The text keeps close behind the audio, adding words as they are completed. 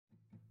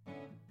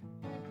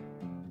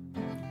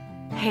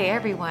Hey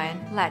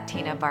everyone,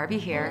 Latina Barbie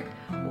here.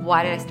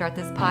 Why did I start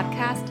this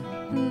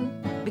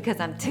podcast? Because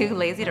I'm too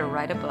lazy to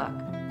write a book.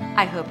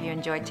 I hope you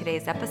enjoyed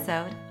today's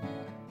episode.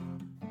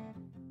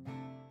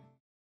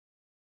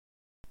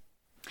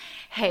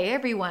 Hey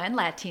everyone,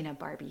 Latina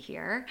Barbie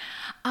here.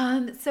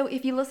 So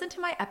if you listen to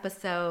my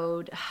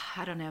episode,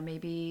 I don't know,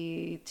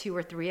 maybe 2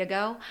 or 3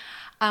 ago,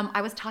 I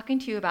was talking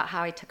to you about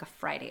how I took a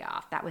Friday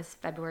off. That was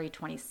February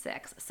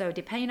 26th. So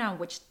depending on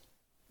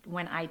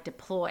when I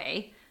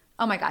deploy,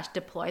 oh my gosh,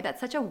 deploy, that's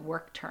such a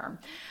work term.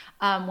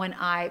 When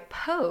I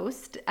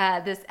post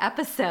this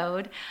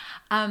episode,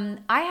 I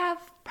have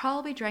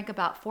probably drank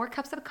about 4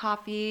 cups of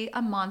coffee,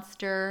 a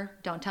Monster.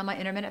 Don't tell my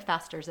intermittent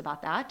fasters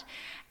about that.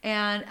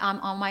 And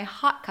I'm on my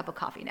hot cup of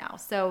coffee now.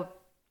 So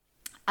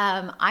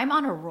I'm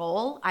on a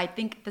roll. I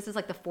think this is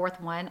like the 4th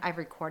one I've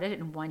recorded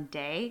in one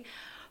day.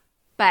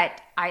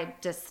 But I'm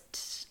just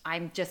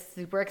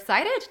super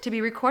excited to be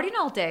recording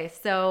all day.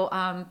 So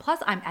plus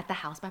I'm at the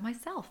house by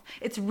myself.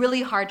 It's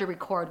really hard to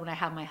record when I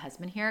have my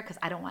husband here because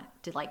I don't want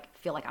to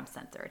feel like I'm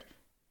censored.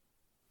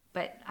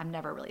 But I'm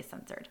never really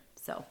censored.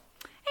 So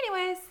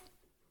anyways.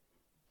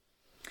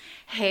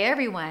 Hey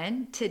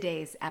everyone,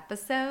 today's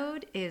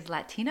episode is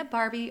Latina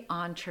Barbie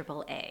on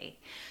AAA.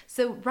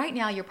 So right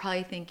now you're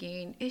probably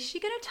thinking, is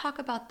she going to talk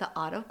about the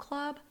Auto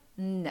Club?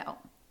 No,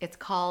 it's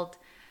called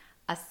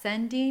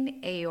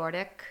Ascending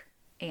Aortic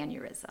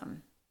Aneurysm,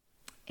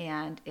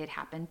 and it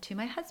happened to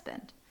my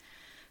husband.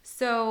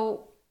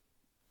 So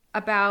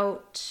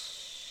about,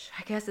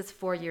 I guess it's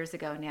 4 years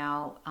ago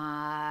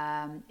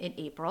now, in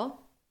April,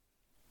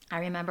 I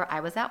remember I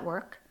was at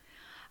work,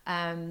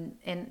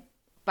 and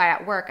by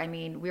at work, I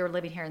mean, we were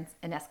living here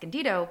in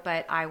Escondido,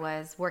 but I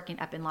was working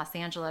up in Los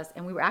Angeles,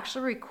 and we were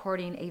actually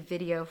recording a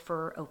video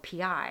for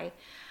OPI.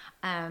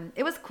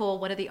 It was cool.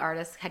 One of the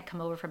artists had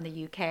come over from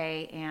the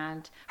UK,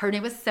 and her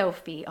name was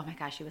Sophie. Oh my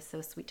gosh, she was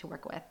so sweet to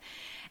work with.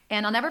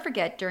 And I'll never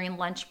forget, during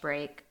lunch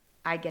break,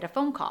 I get a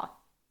phone call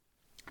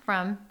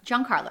from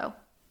Giancarlo,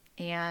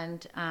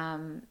 and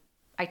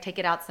I take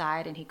it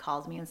outside, and he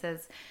calls me and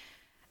says,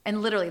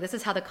 and literally, this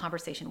is how the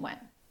conversation went.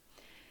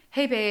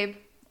 Hey, babe,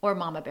 or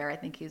Mama Bear, I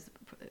think he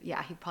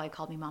probably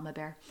called me Mama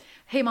Bear.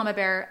 Hey, Mama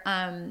Bear,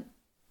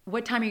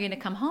 what time are you going to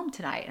come home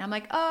tonight? And I'm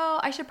like, oh,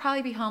 I should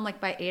probably be home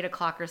by 8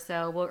 o'clock or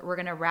so. We're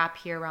going to wrap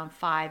here around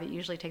 5. It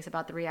usually takes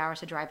about 3 hours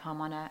to drive home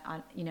on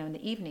in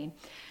the evening.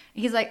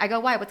 And he's like, I go,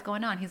 why? What's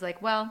going on? He's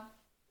like, well,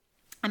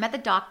 I'm at the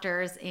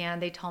doctor's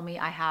and they told me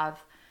I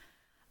have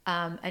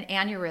an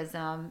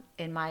aneurysm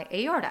in my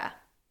aorta.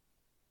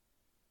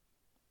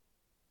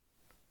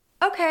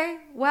 Okay,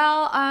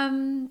 well,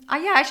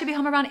 I should be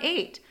home around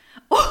 8.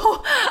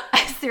 Oh,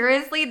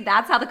 seriously,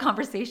 that's how the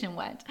conversation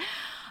went.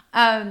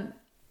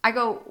 I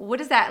go,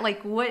 what is that?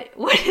 What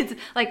is,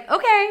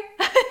 okay.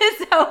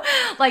 So,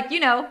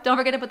 don't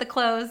forget to put the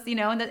clothes,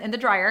 in the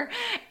dryer.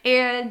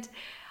 And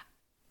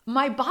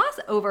my boss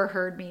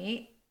overheard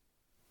me.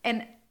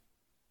 And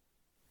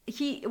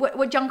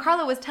what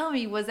Giancarlo was telling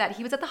me was that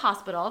he was at the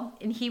hospital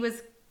and he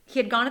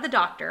had gone to the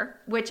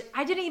doctor, which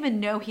I didn't even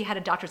know he had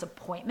a doctor's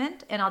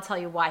appointment. And I'll tell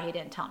you why he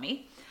didn't tell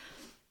me.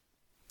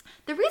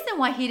 The reason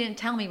why he didn't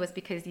tell me was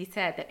because he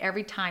said that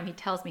every time he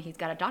tells me he's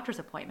got a doctor's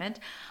appointment,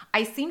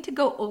 I seem to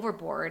go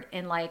overboard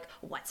and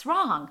what's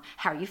wrong?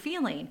 How are you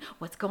feeling?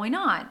 What's going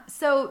on?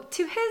 So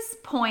to his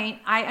point,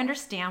 I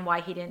understand why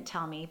he didn't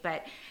tell me,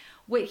 but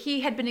what he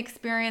had been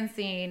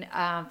experiencing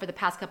for the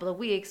past couple of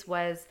weeks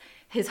was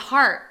his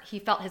heart. He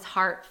felt his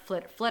heart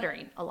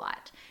fluttering a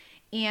lot.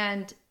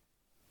 And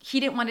he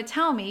didn't want to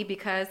tell me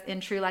because in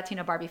true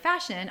Latina Barbie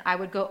fashion, I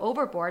would go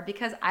overboard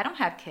because I don't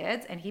have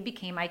kids and he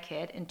became my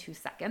kid in 2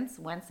 seconds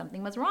when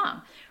something was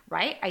wrong,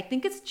 right? I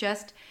think it's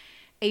just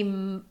a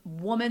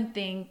woman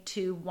thing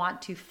to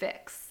want to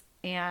fix.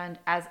 And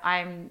as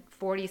I'm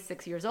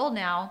 46 years old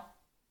now,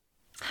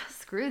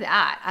 screw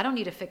that. I don't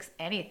need to fix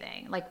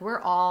anything. We're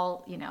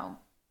all,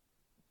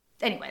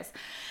 anyways.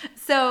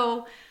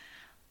 So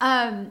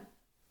I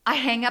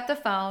hang up the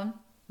phone.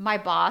 My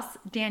boss,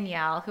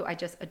 Danielle, who I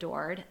just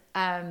adored,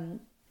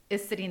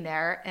 is sitting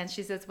there and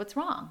she says, what's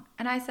wrong?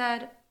 And I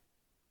said,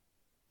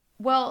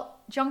 well,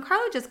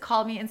 Giancarlo just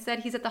called me and said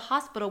he's at the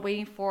hospital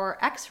waiting for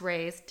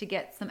x-rays to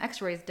get some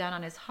x-rays done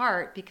on his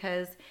heart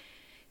because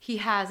he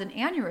has an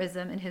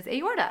aneurysm in his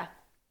aorta.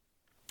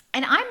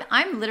 And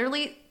I'm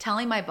literally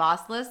telling my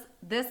boss this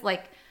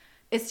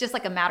it's just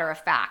a matter of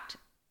fact.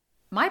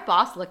 My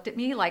boss looked at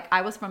me like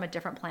I was from a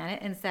different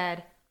planet and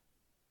said,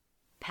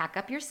 pack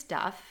up your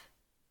stuff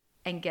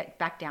and get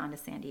back down to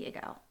San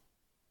Diego.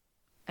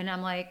 And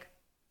I'm like,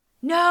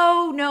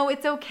 no,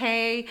 it's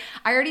okay.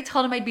 I already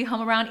told him I'd be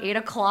home around 8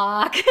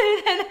 o'clock.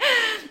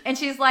 And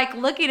she's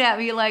looking at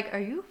me are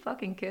you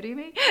fucking kidding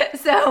me?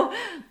 So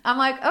I'm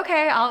like,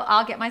 okay,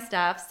 I'll get my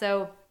stuff.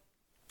 So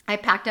I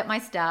packed up my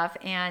stuff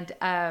and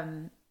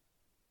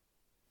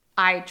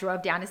I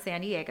drove down to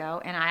San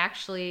Diego, and I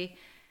actually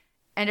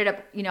ended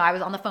up, I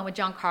was on the phone with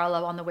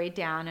Giancarlo on the way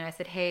down, and I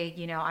said, hey,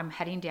 I'm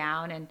heading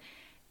down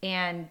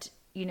and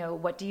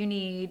what do you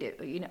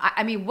need?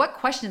 I mean, what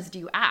questions do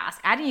you ask?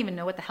 I didn't even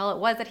know what the hell it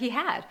was that he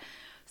had.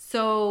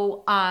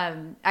 So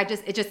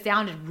it just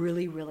sounded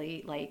really,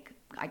 really like,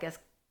 I guess,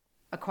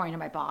 according to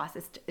my boss,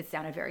 it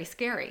sounded very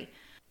scary.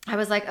 I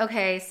was like,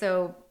 okay,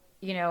 so,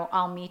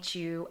 I'll meet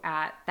you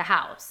at the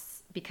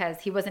house, because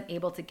he wasn't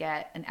able to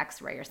get an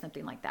x-ray or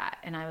something like that.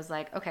 And I was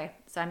like, okay.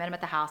 So I met him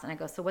at the house and I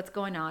go, so what's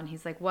going on?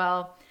 He's like,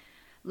 well,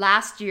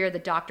 last year the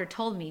doctor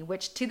told me,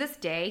 which to this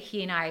day,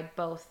 he and I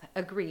both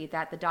agree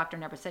that the doctor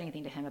never said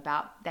anything to him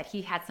about that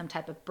he had some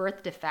type of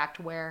birth defect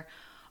where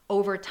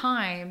over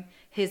time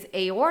his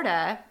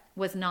aorta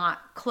was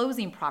not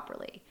closing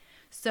properly.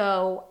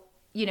 So,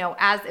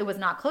 as it was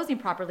not closing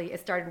properly,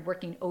 it started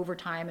working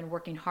overtime and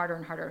working harder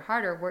and harder and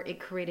harder, where it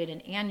created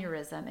an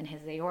aneurysm in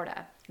his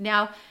aorta.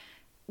 Now,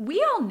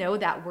 we all know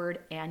that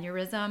word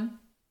aneurysm,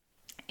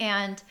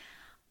 and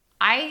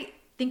I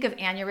think of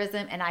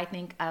aneurysm and I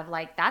think of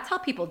like, that's how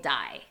people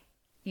die.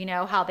 You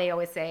know how they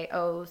always say,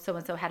 oh,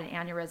 so-and-so had an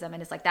aneurysm,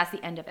 and it's like, that's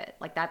the end of it.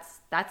 Like that's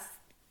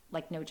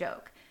like no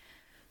joke.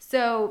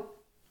 So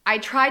I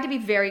tried to be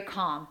very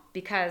calm,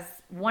 because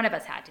one of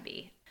us had to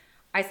be.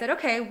 I said,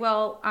 okay,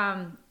 well,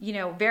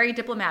 very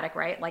diplomatic,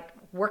 right? Like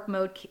work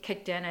mode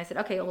kicked in. I said,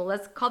 okay, well,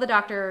 let's call the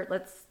doctor.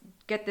 Let's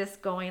get this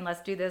going.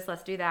 Let's do this.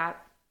 Let's do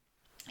that.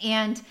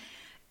 And,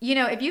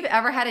 if you've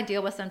ever had to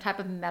deal with some type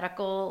of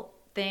medical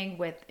thing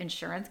with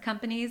insurance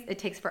companies, it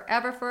takes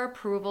forever for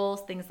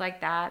approvals, things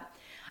like that.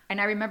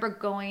 And I remember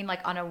going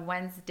like on a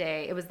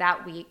Wednesday, it was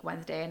that week,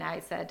 Wednesday. And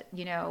I said,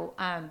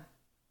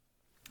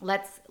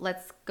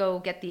 let's go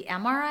get the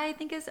MRI, I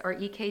think or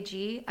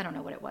EKG. I don't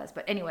know what it was,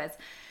 but anyways.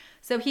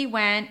 So he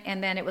went,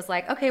 and then it was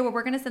like, okay, well,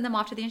 we're going to send them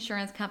off to the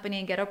insurance company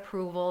and get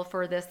approval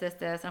for this.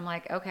 I'm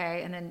like,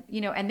 okay. And then,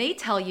 and they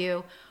tell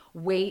you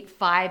wait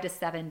 5 to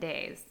 7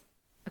 days.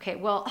 Okay.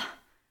 Well,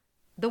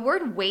 the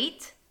word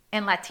wait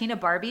and Latina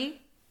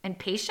Barbie and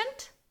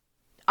patient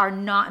are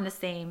not in the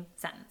same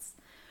sentence.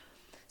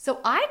 So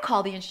I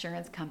call the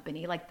insurance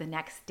company like the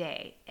next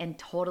day and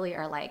totally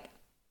are like,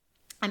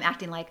 I'm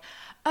acting like,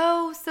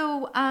 oh,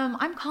 so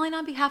I'm calling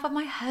on behalf of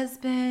my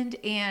husband,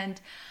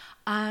 and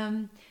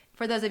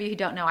for those of you who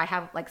don't know, I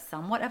have like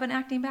somewhat of an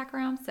acting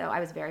background, so I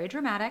was very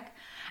dramatic.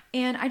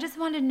 And I just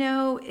wanted to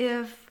know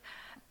if,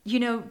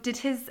 did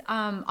his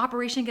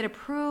operation get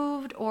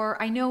approved?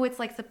 Or I know it's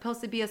like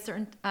supposed to be a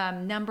certain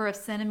number of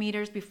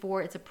centimeters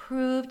before it's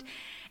approved.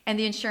 And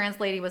the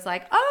insurance lady was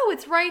like, oh,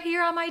 it's right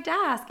here on my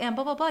desk and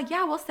blah, blah, blah.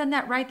 Yeah, we'll send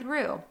that right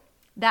through.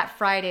 That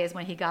Friday is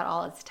when he got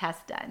all his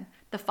tests done.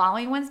 The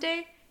following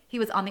Wednesday, he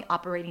was on the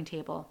operating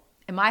table.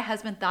 And my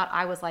husband thought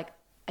I was like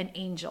an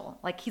angel.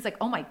 Like, he's like,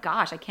 oh my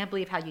gosh, I can't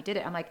believe how you did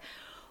it. I'm like,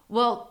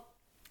 well,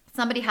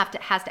 somebody has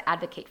to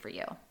advocate for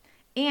you.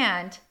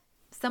 And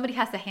somebody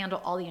has to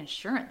handle all the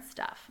insurance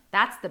stuff.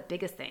 That's the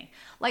biggest thing.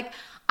 Like,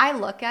 I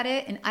look at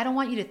it and I don't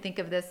want you to think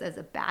of this as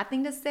a bad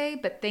thing to say,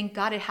 but thank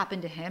God it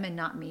happened to him and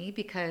not me,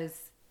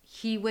 because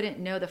he wouldn't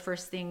know the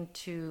first thing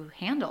to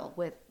handle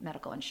with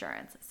medical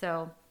insurance.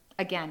 So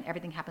again,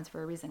 everything happens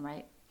for a reason,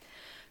 right?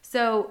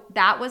 So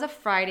that was a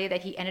Friday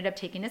that he ended up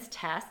taking his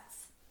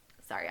tests.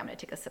 Sorry, I'm going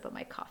to take a sip of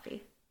my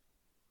coffee.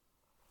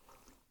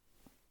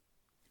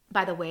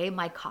 By the way,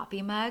 my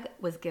coffee mug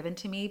was given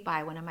to me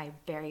by one of my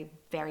very,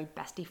 very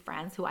bestie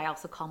friends, who I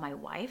also call my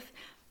wife.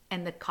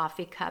 And the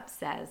coffee cup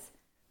says,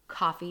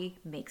 coffee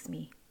makes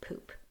me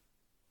poop.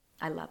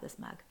 I love this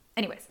mug.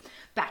 Anyways,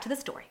 back to the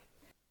story.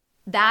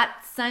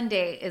 That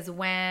Sunday is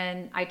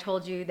when I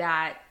told you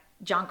that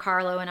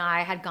Giancarlo and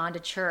I had gone to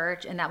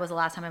church, and that was the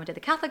last time I went to the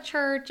Catholic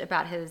church,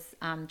 about his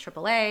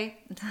AAA.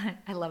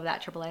 I love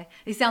that, AAA.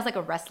 He sounds like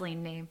a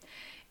wrestling name.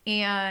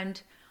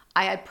 And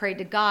I had prayed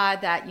to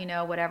God that,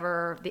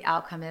 whatever the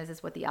outcome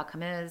is what the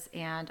outcome is,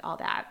 and all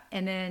that.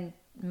 And then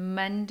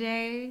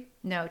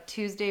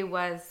Tuesday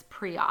was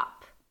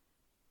pre-op.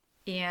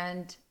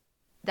 And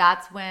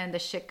that's when the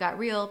shit got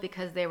real,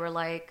 because they were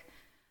like,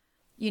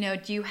 do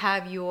you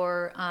have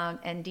your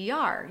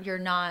NDR?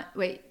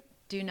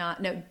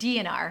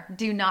 DNR,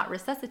 do not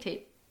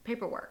resuscitate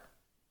paperwork.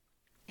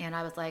 And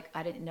I was like,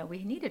 I didn't know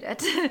we needed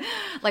it.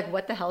 Like,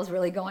 what the hell is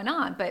really going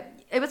on? But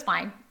it was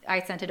fine.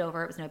 I sent it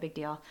over. It was no big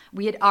deal.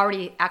 We had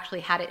already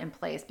actually had it in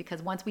place,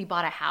 because once we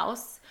bought a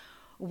house,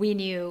 we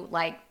knew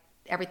like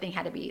everything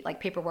had to be, like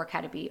paperwork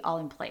had to be all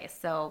in place.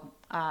 So,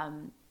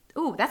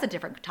 that's a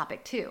different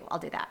topic too. I'll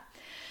do that.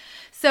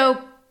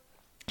 So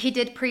he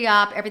did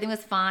pre-op. Everything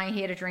was fine.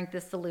 He had to drink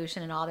this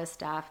solution and all this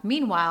stuff.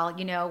 Meanwhile,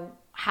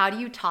 how do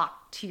you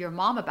talk to your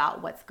mom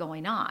about what's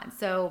going on?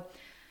 So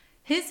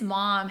his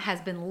mom has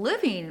been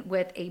living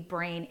with a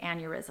brain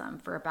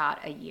aneurysm for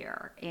about a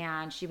year,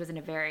 and she is in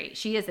a very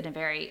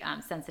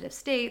sensitive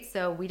state.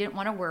 So we didn't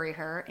want to worry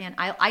her. And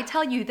I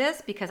tell you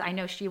this because I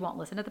know she won't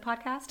listen to the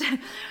podcast,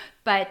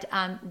 but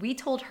we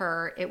told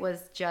her it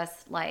was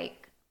just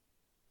like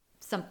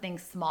something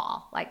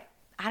small. Like,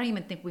 I don't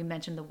even think we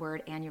mentioned the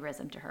word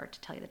aneurysm to her,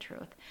 to tell you the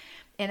truth.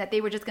 And that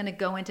they were just going to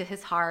go into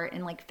his heart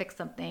and like fix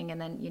something.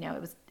 And then,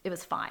 it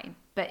was fine,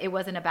 but it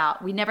wasn't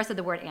about, we never said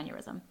the word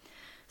aneurysm.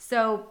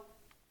 So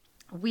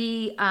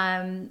we,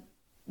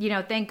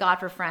 thank God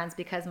for friends,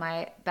 because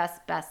my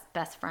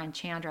best friend,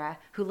 Chandra,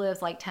 who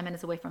lives like 10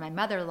 minutes away from my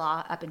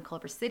mother-in-law up in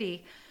Culver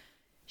City,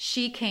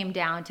 she came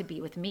down to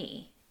be with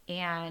me,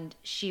 and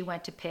she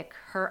went to pick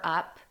her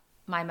up,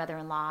 my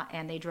mother-in-law,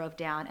 and they drove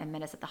down and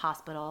met us at the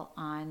hospital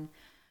on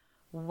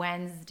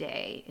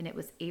Wednesday, and it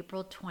was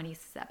April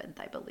 27th,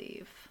 I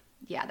believe.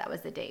 Yeah, that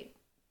was the date.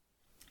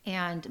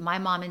 And my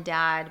mom and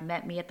dad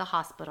met me at the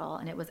hospital,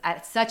 and it was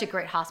at such a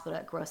great hospital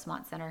at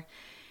Grossmont Center.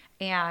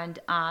 And,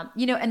 and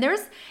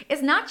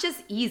it's not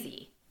just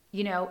easy,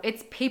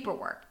 it's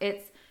paperwork.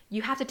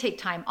 You have to take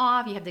time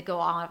off. You have to go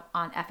on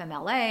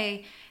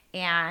FMLA.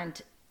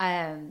 And,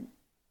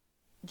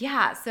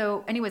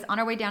 so anyways, on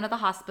our way down to the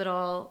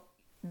hospital,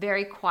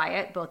 very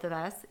quiet, both of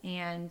us.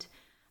 And,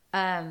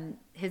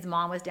 his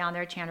mom was down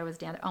there. Chandra was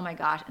down there. Oh my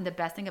gosh. And the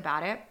best thing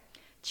about it,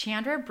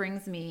 Chandra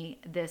brings me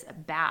this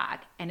bag,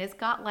 and it's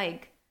got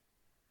like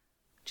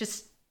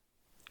just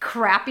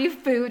crappy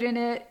food in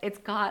it. It's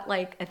got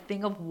like a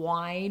thing of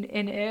wine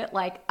in it.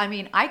 Like, I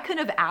mean, I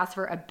couldn't have asked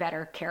for a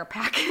better care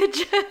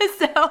package.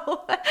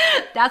 So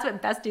that's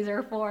what besties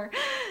are for.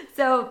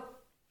 So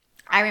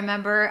I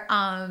remember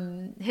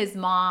his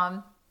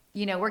mom,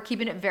 we're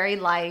keeping it very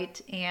light,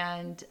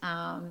 and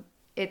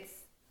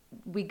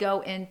we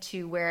go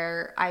into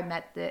where I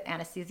met the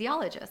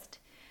anesthesiologist.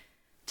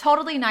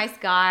 Totally nice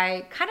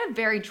guy, kind of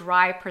very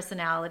dry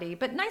personality,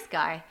 but nice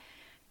guy.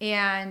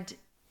 And,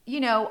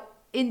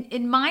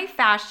 in my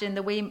fashion,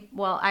 the way,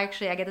 I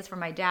get this from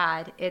my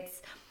dad.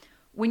 It's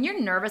when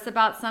you're nervous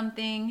about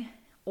something,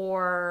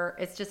 or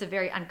it's just a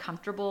very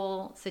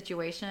uncomfortable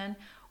situation,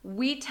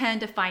 we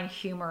tend to find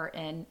humor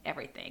in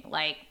everything.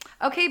 Like,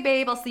 okay,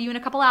 babe, I'll see you in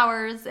a couple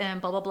hours, and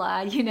blah, blah,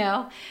 blah,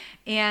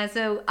 And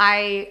so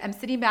I am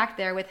sitting back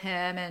there with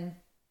him, and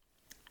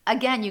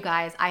again, you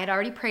guys, I had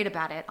already prayed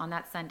about it on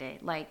that Sunday.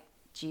 Like,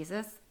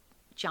 Jesus,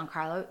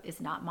 Giancarlo is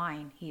not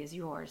mine. He is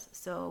yours.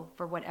 So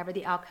for whatever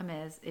the outcome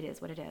is, it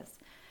is what it is.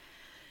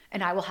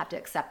 And I will have to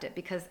accept it,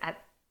 because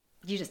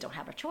you just don't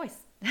have a choice.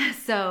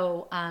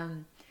 So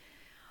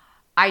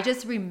I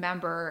just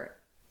remember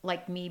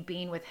like me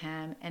being with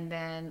him, and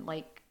then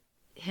like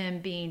him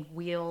being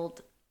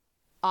wheeled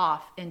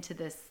off into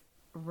this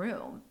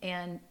room,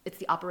 and it's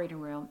the operating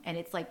room, and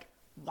it's like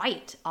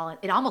white.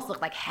 It almost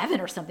looked like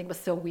heaven or something. It was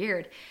so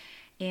weird.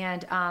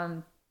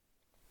 And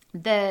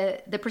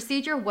the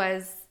procedure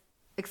was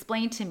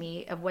explained to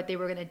me of what they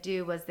were going to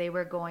do was they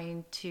were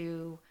going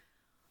to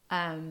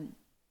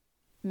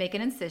make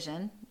an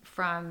incision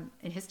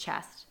in his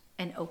chest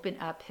and open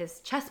up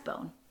his chest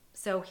bone.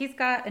 So he's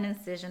got an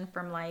incision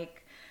from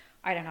like,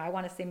 I don't know, I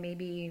want to say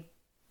maybe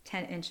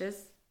 10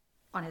 inches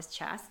on his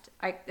chest.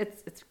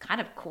 It's kind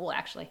of cool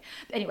actually.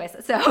 But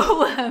anyways,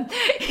 so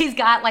he's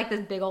got like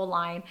this big old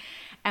line.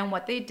 And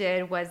what they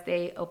did was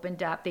they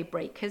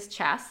break his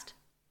chest,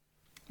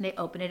 they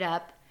open it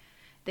up,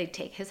 they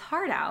take his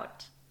heart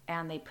out,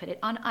 and they put it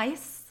on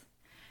ice,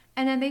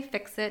 and then they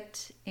fix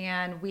it.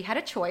 And we had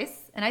a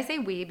choice. And I say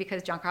we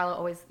because Giancarlo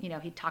always,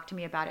 he talked to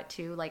me about it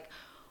too. Like,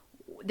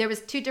 there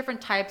was two different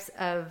types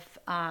of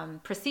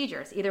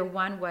procedures. Either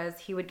one was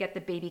he would get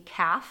the baby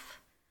calf,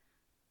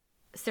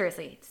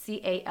 seriously,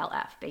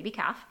 CALF, baby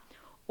calf,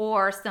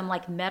 or some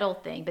like metal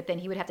thing, but then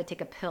he would have to take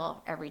a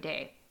pill every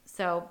day.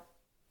 So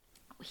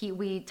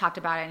we talked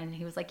about it, and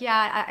he was like,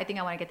 yeah, I think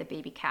I want to get the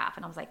baby calf.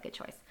 And I was like, good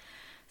choice.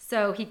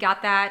 So he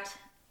got that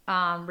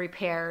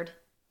repaired,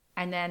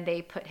 and then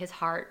they put his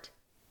heart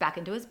back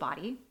into his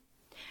body.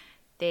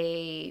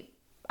 They,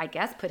 I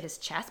guess, put his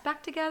chest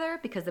back together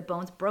because the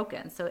bone's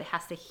broken, so it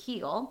has to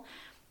heal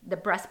the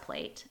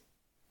breastplate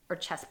or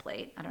chest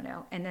plate, I don't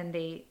know. And then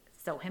they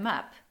sew him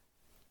up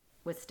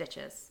with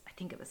stitches. I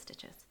think it was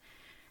stitches.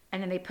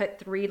 And then they put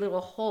 3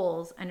 little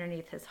holes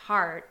underneath his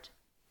heart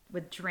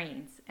with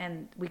drains,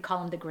 and we call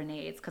them the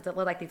grenades because it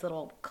looked like these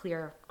little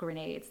clear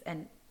grenades,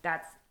 and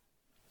that's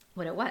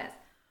what it was.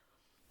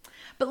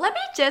 But let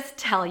me just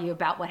tell you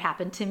about what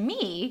happened to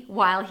me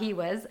while he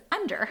was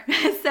under.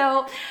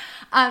 So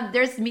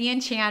there's me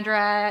and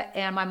Chandra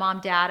and my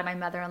mom, dad, and my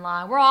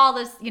mother-in-law. We're all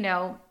this,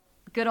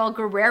 good old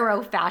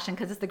Guerrero fashion,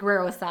 because it's the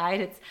Guerrero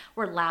side.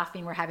 We're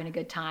laughing, we're having a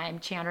good time.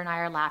 Chandra and I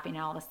are laughing,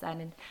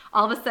 and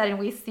all of a sudden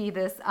we see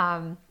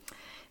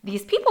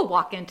these people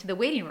walk into the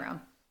waiting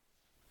room,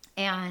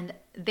 and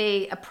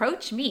they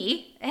approach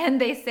me and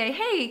they say,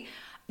 hey,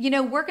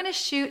 we're going to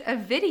shoot a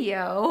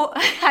video.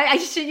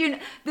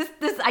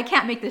 I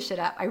can't make this shit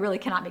up. I really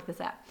cannot make this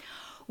up.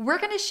 We're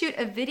going to shoot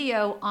a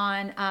video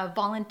on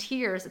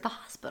volunteers at the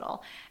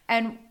hospital.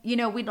 And,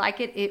 we'd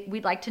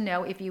like to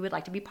know if you would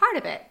like to be part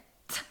of it.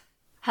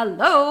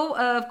 Hello,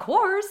 of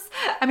course.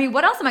 I mean,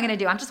 what else am I going to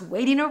do? I'm just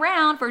waiting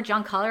around for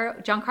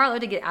Giancarlo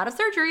to get out of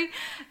surgery.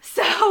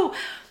 So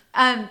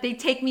they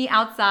take me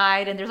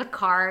outside, and there's a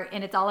cart,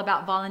 and it's all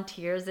about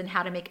volunteers and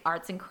how to make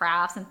arts and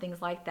crafts and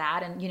things like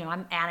that. And,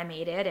 I'm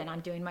animated, and I'm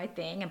doing my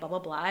thing, and blah, blah,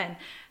 blah.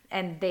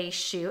 And they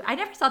shoot. I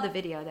never saw the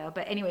video though,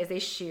 but anyways, they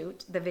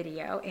shoot the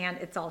video, and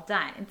it's all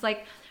done. It's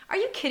like, are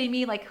you kidding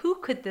me? Like, who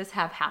could this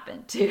have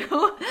happened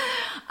to?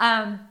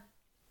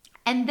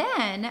 And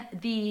then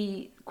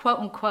the quote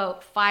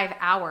unquote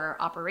 5-hour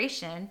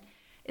operation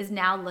is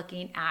now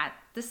looking at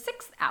the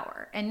 6th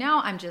hour. And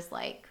now I'm just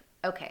like,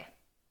 okay,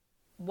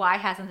 why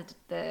hasn't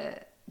the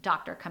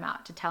doctor come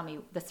out to tell me,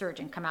 the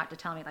surgeon come out to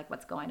tell me like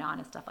what's going on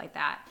and stuff like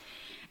that.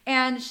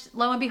 And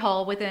lo and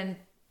behold, within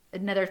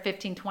another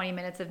 15, 20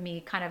 minutes of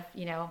me kind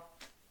of,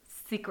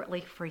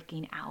 secretly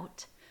freaking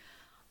out,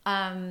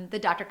 the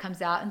doctor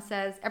comes out and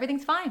says,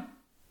 everything's fine.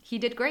 He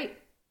did great.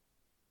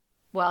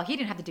 Well, he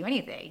didn't have to do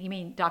anything. You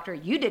mean, doctor,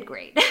 you did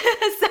great.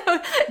 So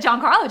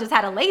Giancarlo just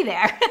had to lay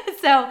there.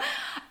 So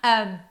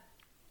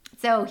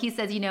he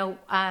says,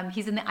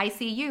 he's in the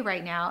ICU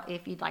right now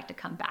if you'd like to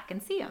come back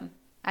and see him.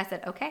 I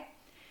said, okay.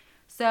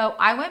 So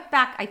I went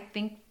back, I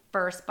think,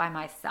 first by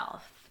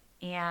myself.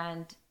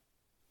 And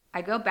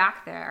I go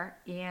back there,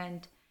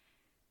 and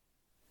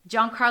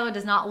Giancarlo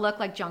does not look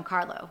like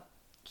Giancarlo.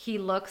 He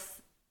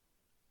looks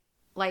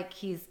like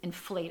he's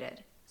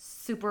inflated,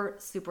 super,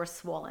 super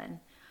swollen.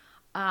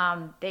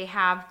 They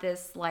have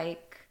this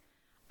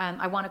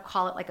I want to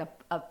call it like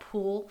a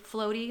pool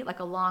floaty,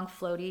 like a long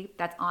floaty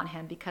that's on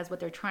him, because what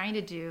they're trying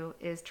to do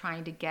is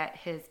trying to get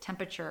his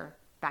temperature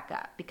back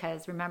up,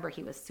 because remember,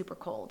 he was super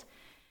cold,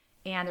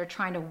 and they're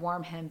trying to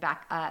warm him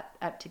back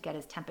up to get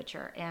his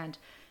temperature. And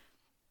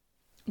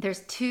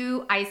there's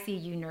 2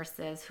 ICU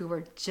nurses who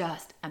were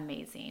just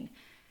amazing,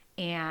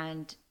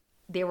 and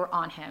they were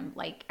on him.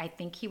 Like, I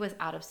think he was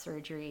out of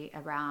surgery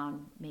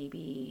around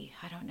maybe,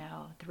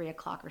 3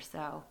 o'clock or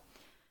so.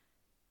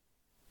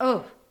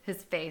 Oh,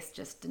 his face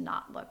just did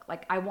not look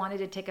like, I wanted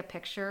to take a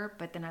picture,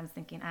 but then I was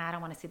thinking, I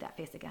don't want to see that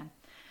face again.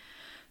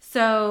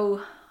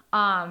 So,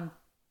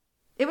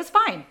 it was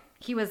fine.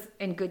 He was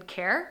in good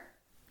care.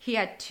 He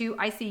had 2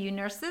 ICU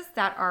nurses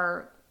that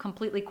are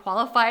completely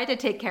qualified to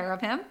take care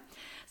of him.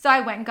 So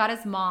I went and got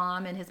his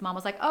mom, and his mom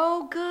was like,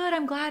 oh, good.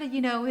 I'm glad,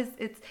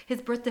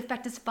 his birth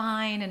defect is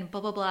fine, and blah,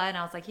 blah, blah. And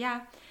I was like,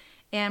 yeah.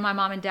 And my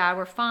mom and dad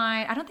were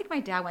fine. I don't think my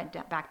dad went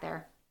back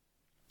there.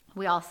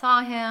 We all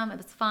saw him. It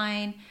was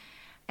fine.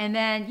 And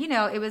then,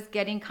 it was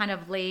getting kind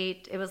of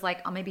late. It was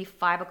like maybe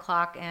 5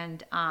 o'clock,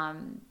 and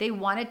they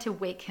wanted to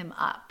wake him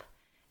up.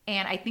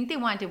 And I think they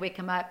wanted to wake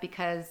him up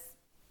because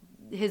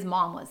his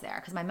mom was there,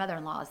 because my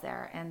mother-in-law was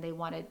there, and they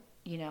wanted,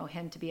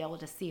 him to be able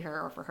to see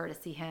her, or for her to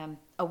see him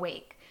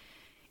awake.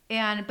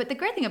 But the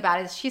great thing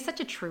about it is she's such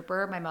a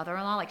trooper, my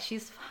mother-in-law. Like,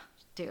 she's,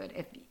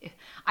 dude, if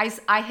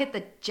I hit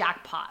the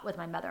jackpot with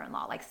my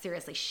mother-in-law. Like,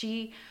 seriously,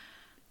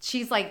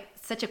 she's like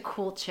such a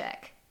cool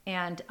chick.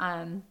 And,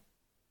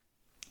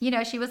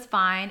 she was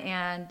fine.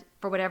 And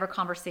for whatever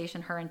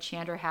conversation her and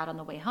Chandra had on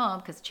the way home,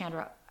 because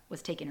Chandra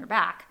was taking her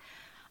back,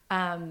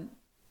 I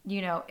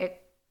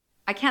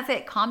can't say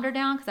it calmed her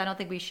down, because I don't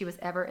think she was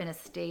ever in a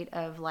state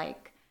of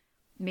like,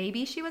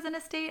 maybe she was in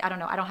a state. I don't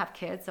know. I don't have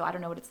kids, so I don't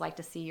know what it's like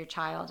to see your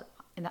child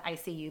in the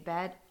ICU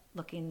bed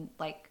looking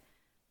like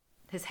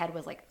his head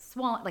was like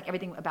swollen, like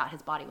everything about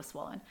his body was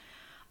swollen.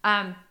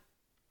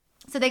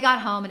 So they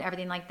got home and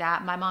everything like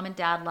that. My mom and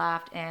dad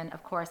left, and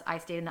of course I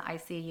stayed in the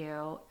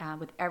ICU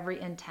with every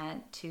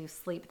intent to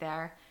sleep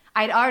there.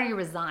 I had already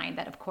resigned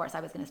that, of course, I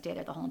was going to stay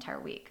there the whole entire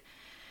week.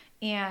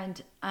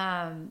 And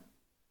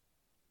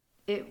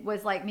it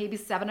was like maybe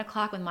 7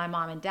 o'clock when my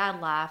mom and dad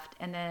left,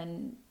 and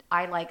then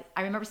I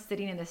remember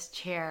sitting in this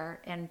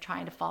chair and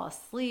trying to fall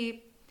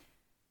asleep.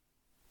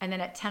 And then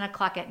at 10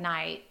 o'clock at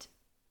night,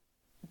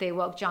 they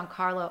woke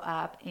Giancarlo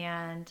up,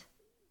 and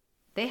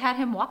they had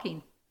him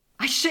walking.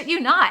 I shit you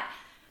not.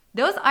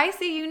 Those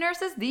ICU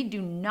nurses, they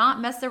do not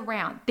mess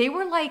around. They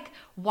were like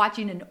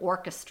watching an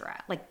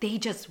orchestra. Like, they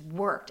just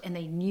worked, and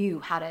they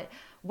knew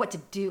what to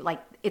do.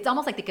 Like, it's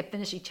almost like they could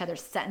finish each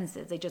other's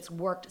sentences. They just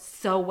worked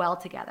so well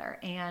together.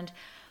 And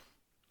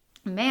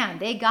man,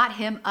 they got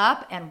him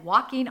up and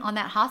walking on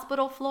that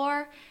hospital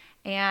floor.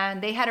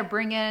 And they had to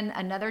bring in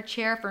another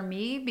chair for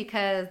me,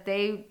 because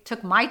they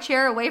took my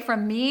chair away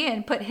from me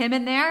and put him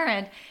in there.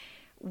 And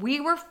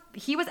he was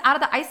out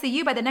of the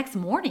ICU by the next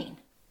morning.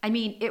 I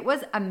mean, it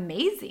was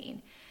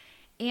amazing.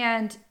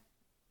 And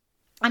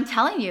I'm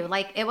telling you,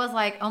 like, it was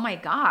like, oh my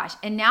gosh.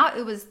 And now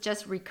it was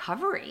just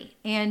recovery.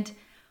 And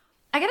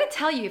I got to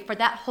tell you, for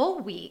that whole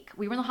week,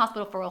 we were in the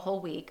hospital for a whole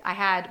week. I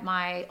had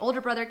my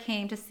older brother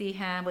came to see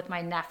him with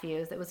my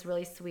nephews. It was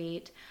really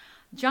sweet.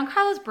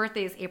 Giancarlo's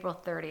birthday is April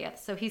 30th,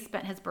 so he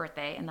spent his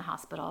birthday in the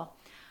hospital.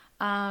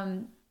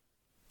 And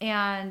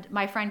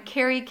my friend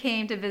Carrie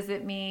came to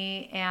visit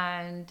me,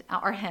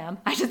 or him,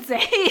 I should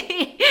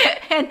say.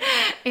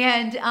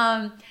 and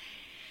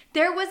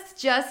there was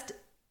just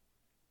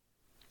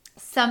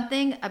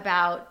something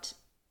about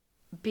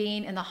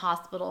being in the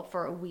hospital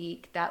for a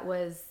week that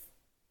was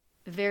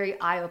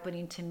very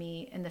eye-opening to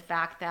me, in the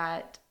fact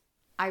that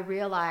I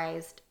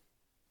realized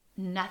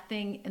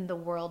nothing in the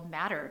world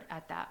mattered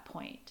at that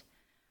point.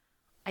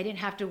 I didn't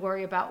have to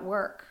worry about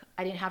work.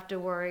 I didn't have to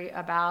worry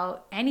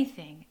about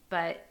anything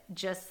but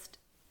just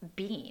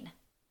being.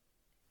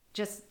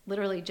 Just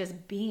literally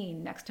just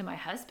being next to my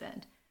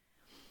husband.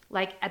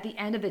 Like, at the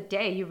end of the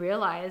day, you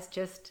realize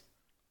just,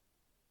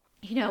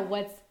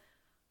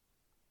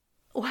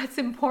 what's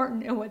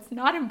important and what's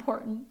not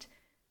important.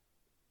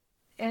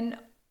 And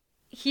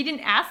he didn't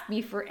ask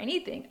me for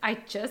anything. I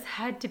just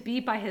had to be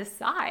by his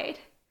side.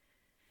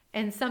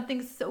 And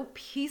something so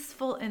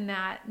peaceful in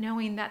that,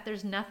 knowing that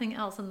there's nothing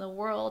else in the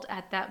world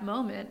at that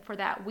moment for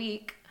that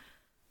week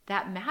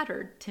that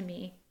mattered to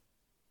me.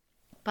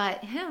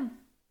 But him,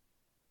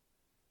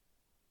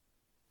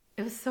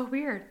 it was so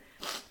weird,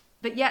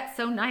 but yet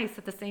so nice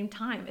at the same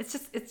time. It's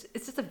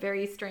just a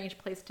very strange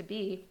place to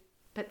be,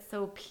 but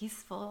so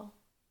peaceful.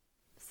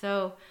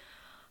 So,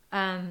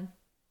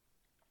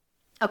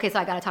 okay, so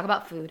I got to talk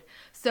about food.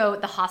 So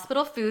the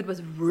hospital food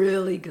was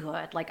really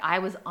good. Like I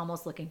was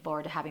almost looking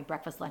forward to having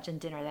breakfast, lunch, and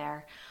dinner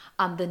there.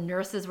 The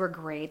nurses were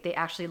great. They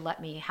actually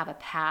let me have a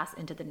pass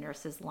into the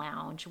nurses'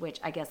 lounge, which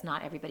I guess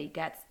not everybody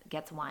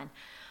gets one.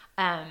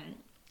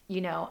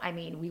 I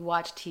mean, we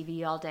watched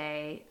TV all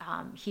day.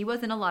 He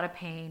was in a lot of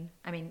pain.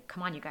 I mean,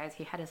 come on, you guys.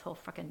 He had his whole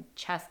freaking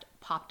chest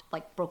popped,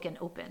 like broken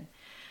open.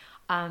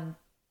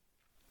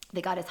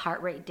 They got his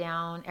heart rate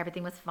down.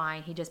 Everything was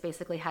fine. He just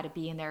basically had to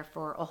be in there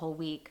for a whole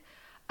week.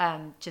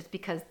 Just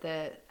because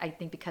I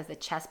think because the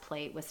chest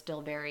plate was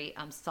still very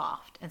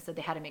soft. And so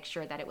they had to make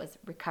sure that it was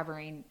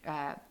recovering,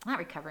 not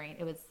recovering,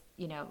 it was,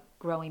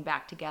 growing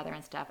back together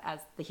and stuff as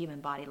the human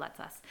body lets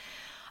us.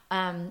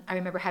 I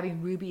remember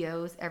having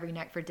Rubios every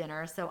night for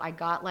dinner. So I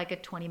got like a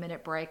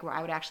 20-minute break where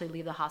I would actually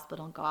leave the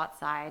hospital and go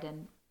outside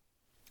and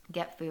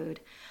get food.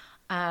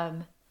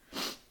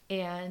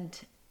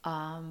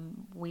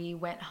 We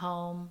went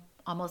home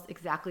almost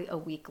exactly a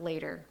week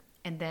later.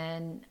 And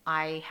then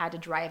I had to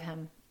drive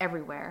him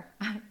everywhere.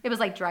 It was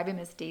like driving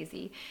Miss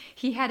Daisy.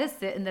 He had to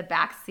sit in the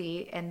back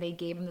seat and they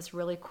gave him this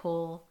really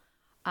cool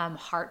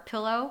heart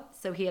pillow.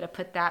 So he had to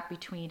put that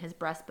between his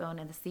breastbone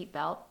and the seat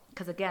belt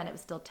because again, it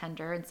was still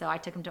tender. And so I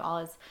took him to all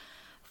his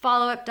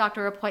follow-up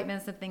doctor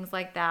appointments and things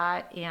like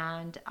that.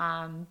 And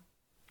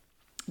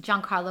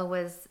Giancarlo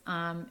was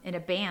in a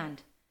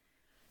band.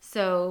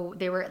 So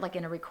they were like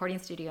in a recording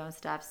studio and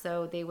stuff.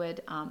 So they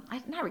would,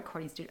 not a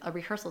recording studio, a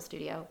rehearsal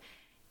studio.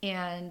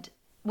 And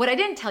what I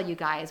didn't tell you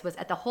guys was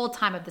at the whole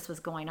time of this was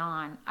going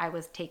on, I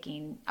was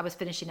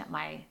finishing up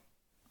my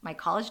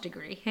college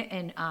degree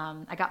and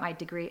I got my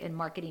degree in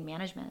marketing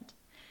management.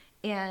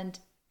 And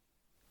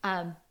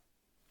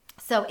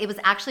so it was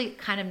actually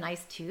kind of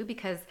nice too,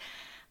 because,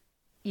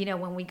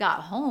 when we got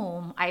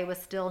home, I was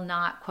still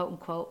not quote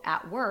unquote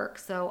at work.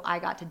 So I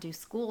got to do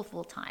school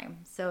full time.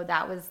 So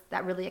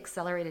that really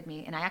accelerated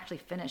me. And I actually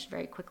finished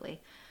very quickly.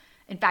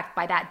 In fact,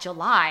 by that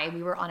July,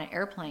 we were on an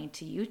airplane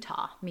to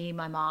Utah. Me,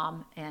 my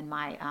mom, and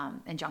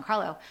and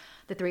Giancarlo.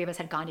 The three of us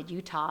had gone to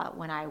Utah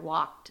when I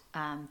walked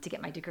to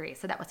get my degree.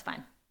 So that was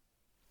fun.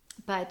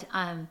 But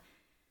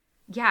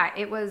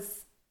it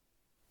was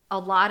a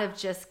lot of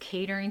just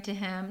catering to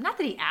him. Not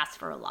that he asked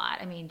for a lot.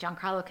 I mean,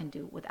 Giancarlo can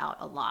do without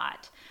a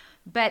lot.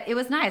 But it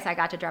was nice. I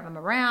got to drive him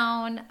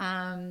around.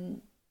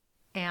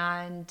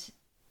 And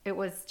it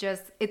was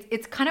just,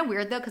 it's kind of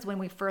weird though, because when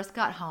we first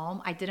got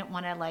home, I didn't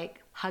want to like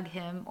hug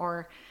him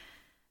or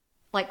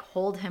like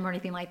hold him or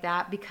anything like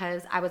that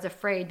because I was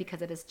afraid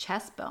because of his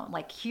chest bone.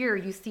 Like here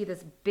you see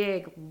this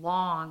big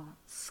long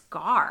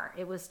scar.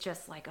 It was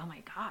just like, oh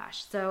my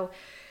gosh. So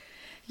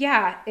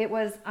yeah, it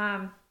was,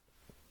 I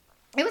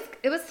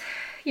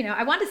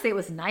wanted to say it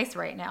was nice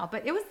right now,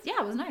 but it was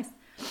nice.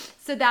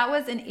 So that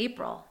was in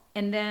April.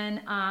 And then,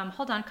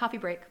 hold on, coffee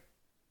break.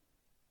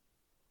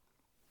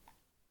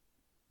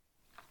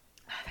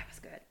 Oh, that was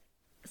good.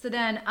 So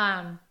then,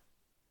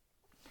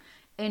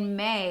 in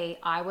May,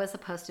 I was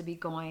supposed to be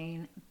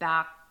going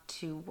back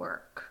to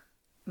work,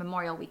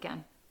 Memorial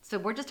weekend. So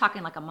we're just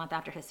talking like a month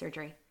after his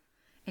surgery.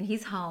 And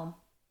he's home.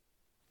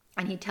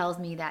 And he tells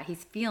me that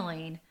he's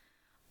feeling,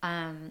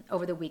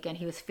 over the weekend,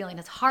 he was feeling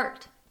his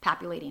heart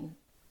palpitating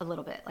a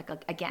little bit, like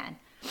again.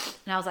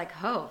 And I was like,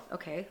 oh,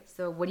 okay.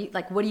 So what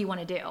do you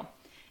want to do?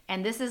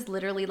 And this is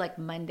literally like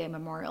Monday,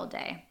 Memorial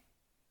Day,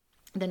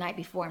 the night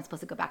before I'm supposed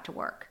to go back to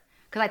work.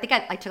 Because I think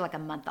I took like a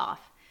month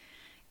off.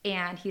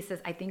 And he says,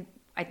 I think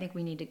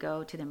we need to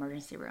go to the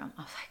emergency room.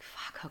 I was like,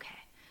 fuck, okay.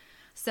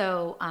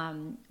 So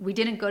we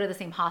didn't go to the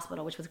same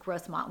hospital, which was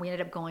Grossmont. We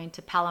ended up going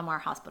to Palomar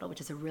Hospital,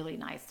 which is a really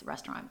nice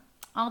restaurant.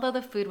 Although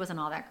the food wasn't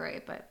all that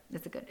great, but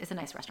it's a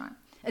nice restaurant.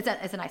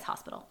 It's a nice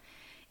hospital.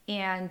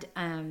 And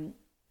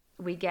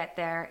we get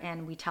there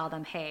and we tell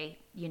them, hey,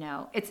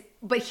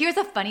 but here's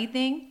a funny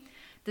thing.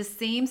 The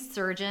same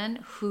surgeon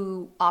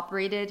who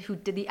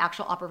did the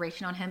actual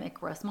operation on him at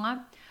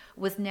Grossmont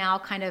was now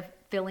kind of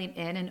filling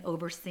in and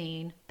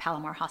overseeing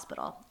Palomar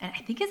Hospital. And I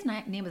think his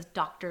name was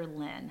Dr.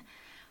 Lin.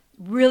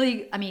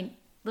 Really, I mean,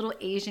 little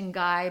Asian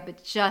guy,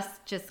 but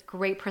just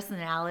great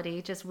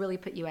personality, just really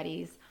put you at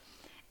ease.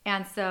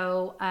 And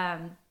so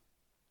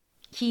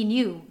he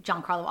knew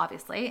Giancarlo,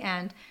 obviously,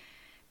 and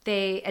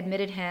they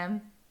admitted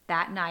him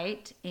that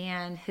night,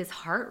 and his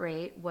heart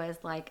rate was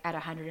like at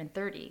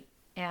 130.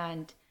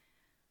 And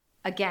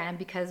again,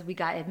 because we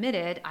got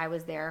admitted, I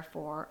was there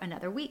for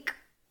another week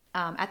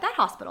at that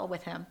hospital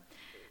with him.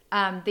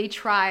 They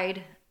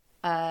tried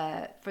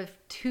for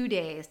 2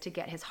 days to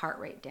get his heart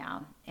rate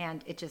down,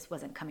 and it just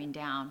wasn't coming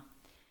down.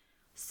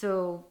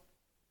 So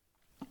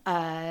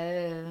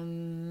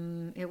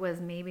it was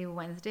maybe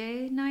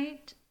Wednesday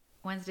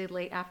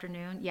late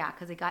afternoon. Yeah,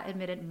 because he got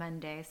admitted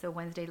Monday. So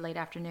Wednesday late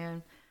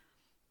afternoon,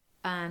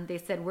 they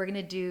said, we're going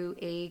to do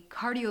a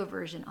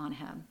cardioversion on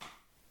him,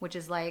 which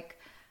is like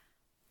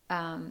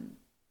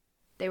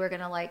they were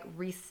going to like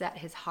reset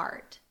his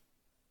heart.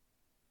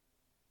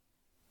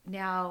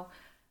 Now,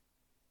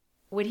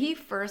 when he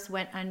first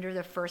went under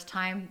the first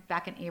time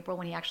back in April,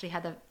 when he actually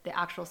had the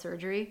actual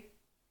surgery,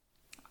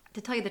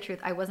 to tell you the truth,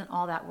 I wasn't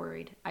all that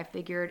worried. I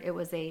figured it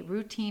was a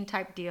routine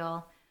type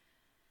deal.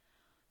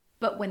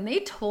 But when they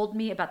told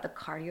me about the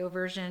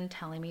cardioversion,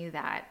 telling me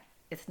that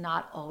it's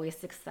not always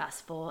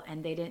successful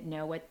and they didn't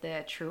know what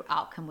the true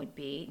outcome would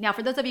be. Now,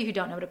 for those of you who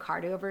don't know what a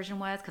cardioversion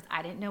was, because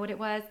I didn't know what it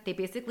was, they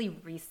basically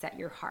reset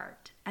your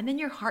heart. And then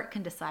your heart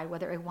can decide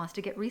whether it wants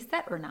to get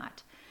reset or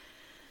not.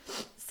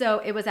 So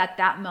it was at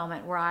that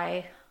moment where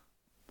I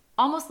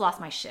almost lost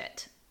my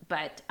shit.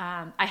 But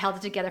I held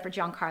it together for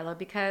Giancarlo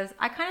because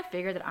I kind of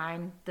figured that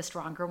I'm the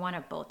stronger one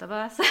of both of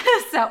us.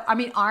 So, I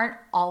mean, aren't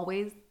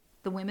always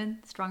the women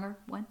stronger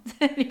ones?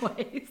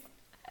 Anyways.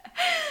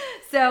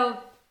 So,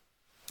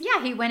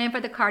 yeah, he went in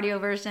for the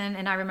cardioversion.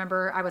 And I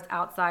remember I was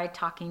outside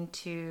talking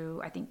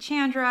to, I think,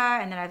 Chandra.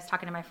 And then I was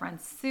talking to my friend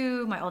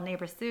Sue, my old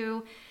neighbor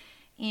Sue.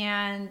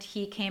 And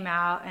he came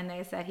out and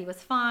they said he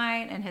was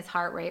fine. And his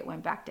heart rate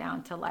went back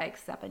down to like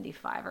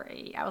 75 or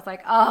 80. I was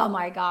like, oh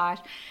my gosh.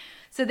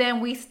 So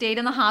then we stayed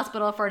in the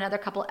hospital for another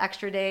couple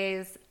extra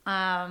days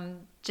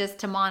just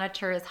to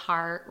monitor his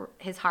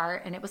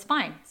heart, and it was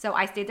fine. So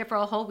I stayed there for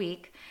a whole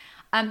week.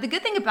 The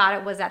good thing about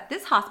it was that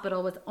this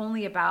hospital was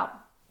only about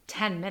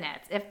 10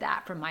 minutes, if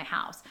that, from my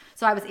house.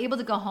 So I was able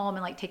to go home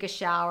and like take a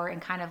shower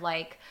and kind of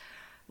like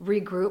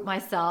regroup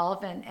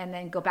myself and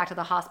then go back to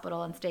the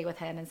hospital and stay with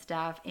him and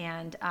stuff.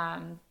 And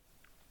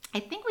I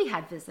think we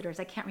had visitors.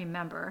 I can't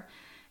remember.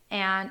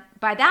 And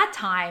by that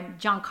time,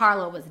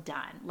 Giancarlo was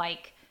done.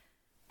 Like,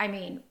 I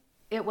mean,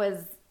 it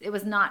was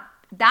not,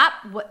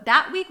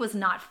 that week was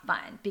not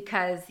fun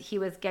because he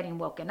was getting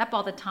woken up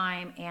all the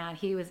time and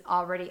he was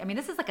already, I mean,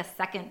 this is like a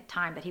second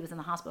time that he was in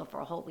the hospital for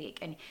a whole week.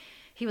 And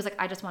he was like,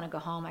 I just want to go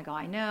home. I go,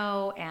 I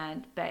know.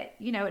 But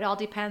you know, it all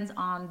depends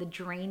on the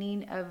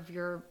draining of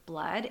your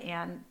blood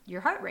and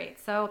your heart rate.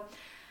 So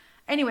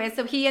anyway,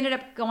 so he ended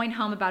up going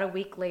home about a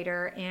week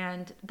later,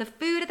 and the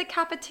food at the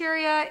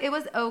cafeteria, it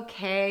was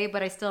okay,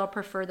 but I still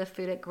prefer the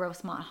food at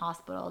Grossmont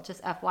Hospital,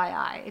 just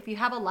FYI. If you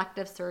have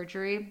elective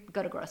surgery,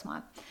 go to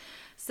Grossmont.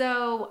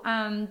 So,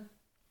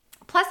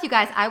 plus you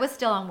guys, I was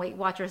still on Weight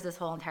Watchers this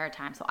whole entire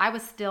time. So I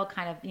was still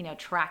kind of, you know,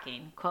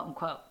 tracking, quote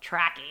unquote,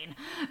 tracking,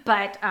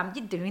 but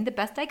doing the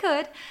best I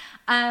could.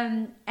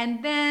 And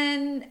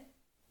then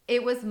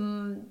it was,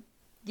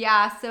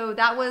 so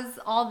that was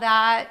all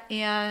that.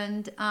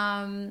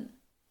 And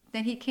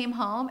then he came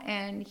home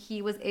and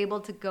he was able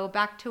to go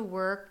back to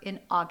work in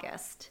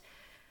August.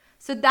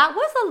 So that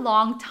was a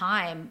long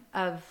time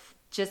of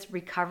just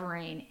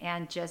recovering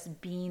and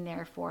just being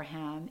there for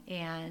him.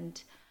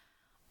 And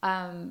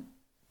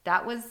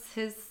that was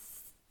his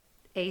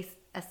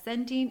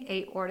ascending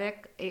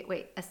aortic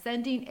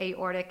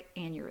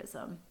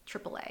aneurysm,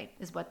 AAA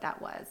is what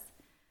that was.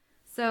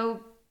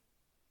 So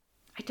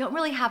I don't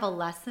really have a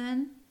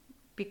lesson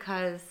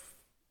because,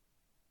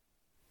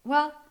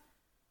 well,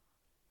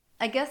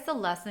 I guess the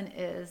lesson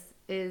is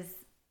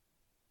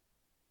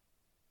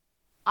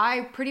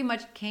I pretty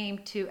much came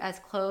to as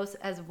close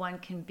as one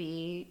can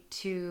be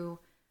to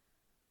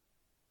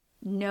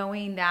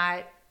knowing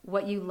that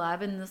what you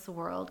love in this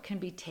world can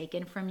be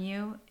taken from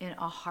you in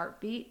a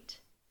heartbeat,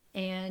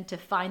 and to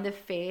find the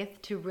faith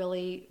to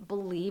really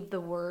believe the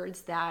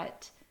words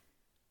that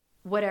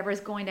whatever is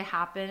going to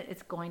happen,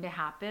 it's going to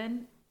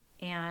happen.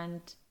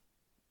 And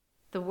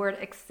the word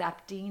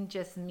accepting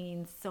just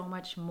means so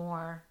much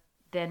more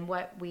than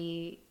what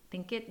we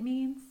think it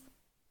means,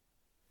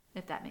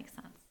 if that makes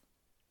sense.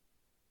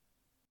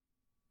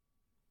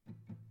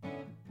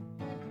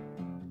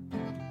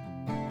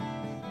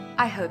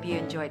 I hope you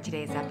enjoyed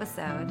today's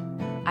episode.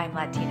 I'm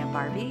Latina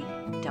Barbie.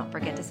 Don't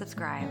forget to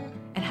subscribe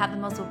and have the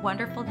most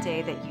wonderful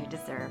day that you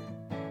deserve.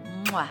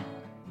 Mwah.